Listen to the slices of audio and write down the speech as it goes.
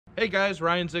Hey guys,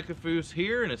 Ryan Zickafoos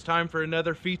here, and it's time for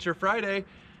another Feature Friday.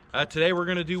 Today we're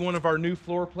going to do one of our new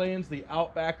floor plans, the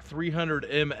Outback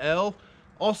 300ML.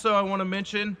 Also, I want to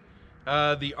mention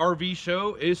the RV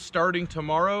show is starting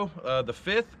tomorrow, the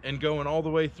 5th, and going all the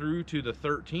way through to the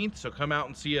 13th, so come out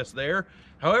and see us there.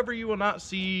 However, you will not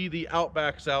see the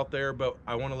Outbacks out there, but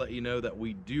I want to let you know that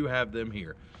we do have them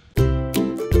here.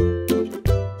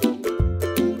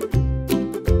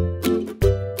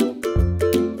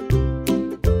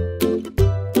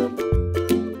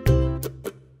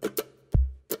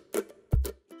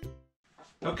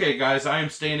 Okay guys, I am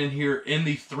standing here in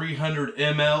the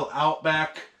 300ML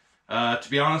Outback. To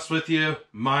be honest with you,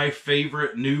 my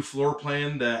favorite new floor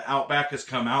plan that Outback has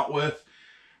come out with.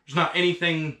 There's not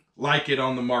anything like it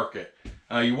on the market.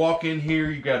 You walk in here,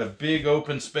 you've got a big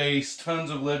open space, tons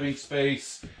of living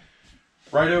space.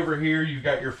 Right over here, you've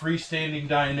got your freestanding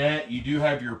dinette. You do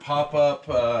have your pop-up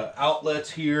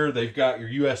outlets here. They've got your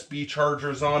USB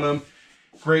chargers on them.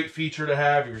 Great feature to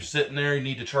have. If you're sitting there, you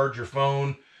need to charge your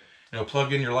phone. You know,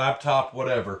 plug in your laptop,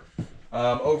 whatever.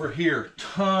 Over here,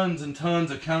 tons and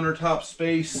tons of countertop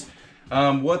space.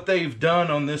 What they've done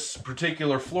on this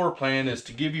particular floor plan is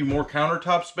to give you more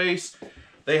countertop space.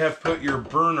 They have put your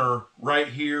burner right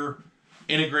here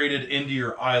integrated into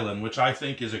your island, which I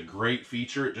think is a great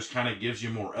feature. It just kind of gives you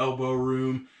more elbow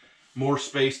room, more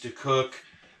space to cook,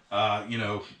 you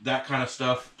know, that kind of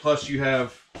stuff. Plus you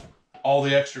have all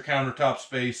the extra countertop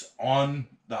space on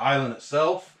the island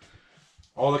itself.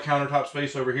 All the countertop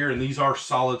space over here, and these are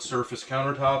solid surface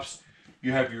countertops.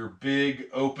 You have your big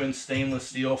open stainless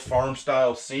steel farm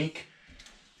style sink,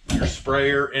 your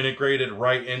sprayer integrated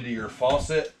right into your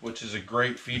faucet, which is a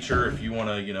great feature if you want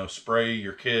to, you know, spray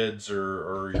your kids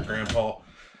or your grandpa.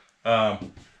 Right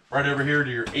over here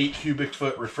to your 8 cubic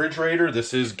foot refrigerator.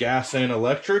 This is gas and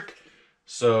electric,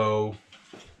 so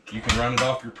you can run it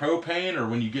off your propane, or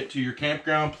when you get to your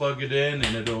campground, plug it in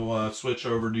and it'll switch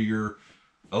over to your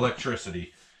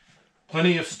electricity.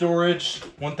 Plenty of storage.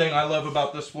 One thing I love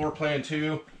about this floor plan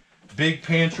too, big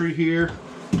pantry here,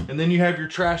 and then you have your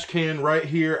trash can right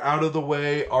here out of the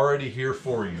way, already here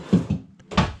for you.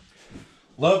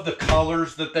 Love the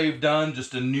colors that they've done.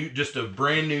 Just a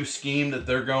brand new scheme that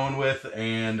they're going with,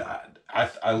 and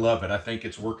I love it. I think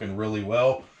it's working really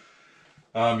well.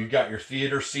 You've got your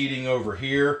theater seating over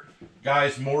here.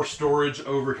 Guys, more storage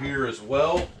over here as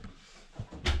well.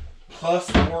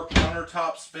 Plus more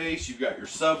countertop space. You've got your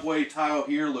subway tile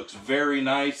here, looks very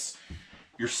nice.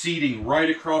 Your seating right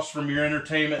across from your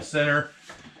entertainment center.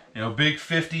 You know, big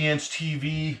 50-inch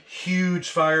TV, huge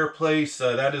fireplace.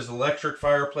 That is electric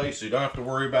fireplace, so you don't have to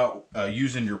worry about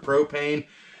using your propane.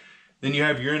 Then you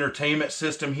have your entertainment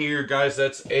system here. Guys,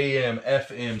 that's AM,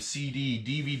 FM, CD,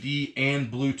 DVD,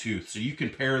 and Bluetooth. So you can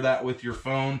pair that with your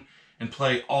phone and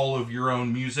play all of your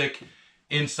own music.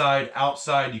 Inside,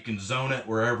 outside, you can zone it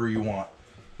wherever you want.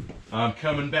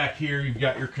 Coming back here, you've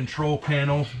got your control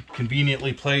panel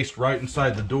conveniently placed right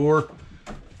inside the door.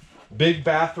 Big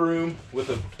bathroom with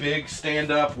a big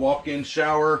stand-up walk-in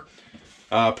shower.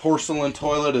 Porcelain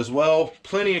toilet as well.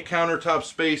 Plenty of countertop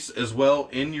space as well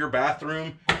in your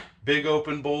bathroom. Big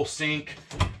open bowl sink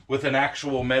with an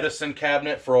actual medicine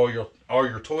cabinet for all your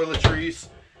toiletries.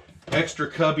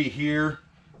 Extra cubby here,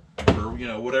 or you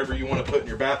know, whatever you want to put in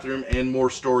your bathroom, and more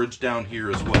storage down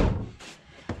here as well.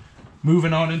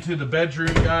 Moving on into the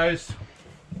bedroom, guys,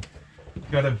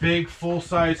 got a big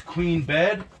full-size queen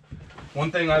bed.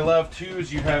 One thing I love too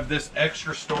is you have this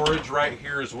extra storage right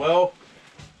here as well.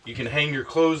 You can hang your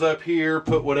clothes up here,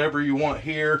 put whatever you want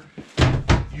here.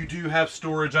 You do have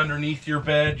storage underneath your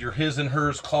bed, your his and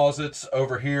hers closets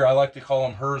over here. I like to call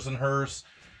them hers and hers.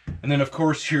 And then of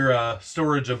course your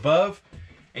storage above.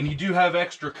 And you do have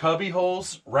extra cubby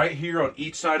holes right here on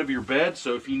each side of your bed.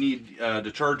 So if you need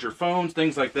to charge your phones,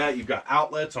 things like that, you've got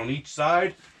outlets on each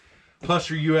side, plus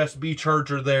your USB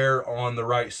charger there on the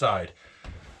right side.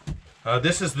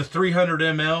 This is the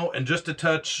 300ML, and just to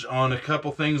touch on a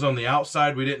couple things on the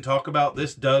outside we didn't talk about,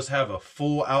 this does have a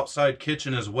full outside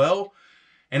kitchen as well.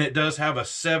 And it does have a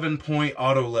 7-point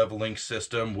auto leveling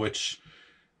system, which,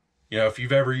 you know, if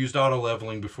you've ever used auto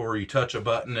leveling before, you touch a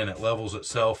button and it levels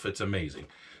itself. It's amazing.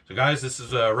 So guys, this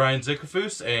is Ryan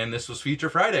Zickafoos, and this was Feature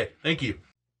Friday. Thank you.